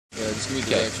Just give me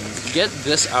Okay, directions. get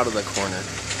this out of the corner.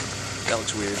 That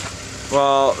looks weird.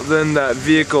 Well, then that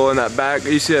vehicle in that back,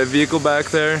 you see that vehicle back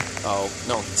there? Oh,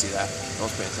 no one can see that. No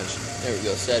one's paying attention. There we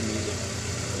go. Sad music.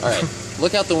 Alright,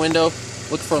 look out the window.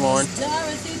 Look forlorn.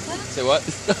 Say what?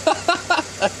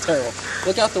 That's terrible.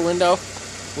 Look out the window.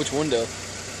 Which window?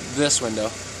 This window.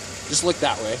 Just look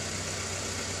that way.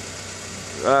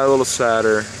 A little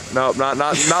sadder. No, not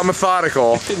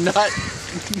methodical.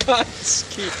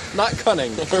 not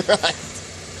cunning. Right.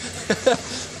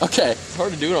 Okay. It's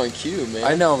hard to do it on cue, man.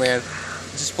 I know, man.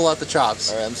 Just pull out the chops.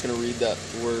 Alright, I'm just gonna read that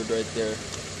word right there.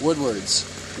 Woodwards.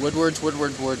 Woodwards.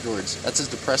 That's as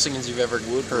depressing as you've ever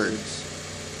heard.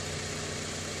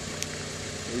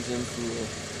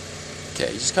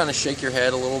 Okay, you just kind of shake your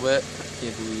head a little bit.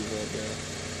 Can't believe that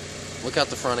guy. Look out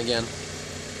the front again.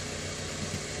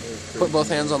 Put both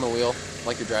hands on the wheel,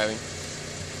 like you're driving.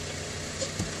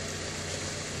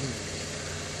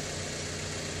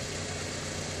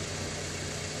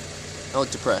 I look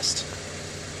depressed.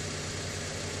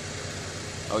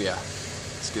 Oh yeah,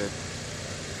 it's good.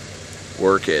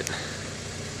 Work it.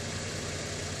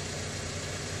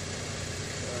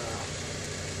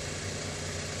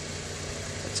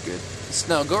 That's good.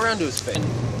 Now go around to his face.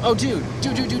 Oh dude.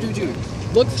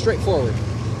 Look straight forward.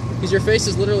 Because your face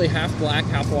is literally half black,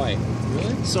 half white.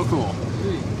 Really? So cool.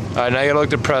 Alright, now you gotta look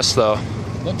depressed though.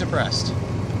 Look depressed.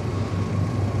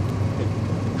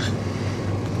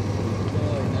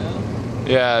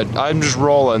 Yeah, I'm just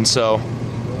rolling, so.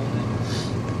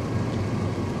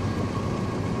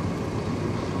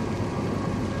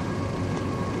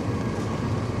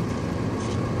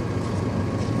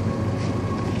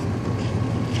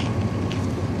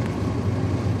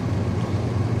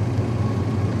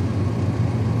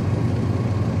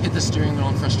 Hit the steering wheel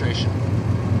in frustration.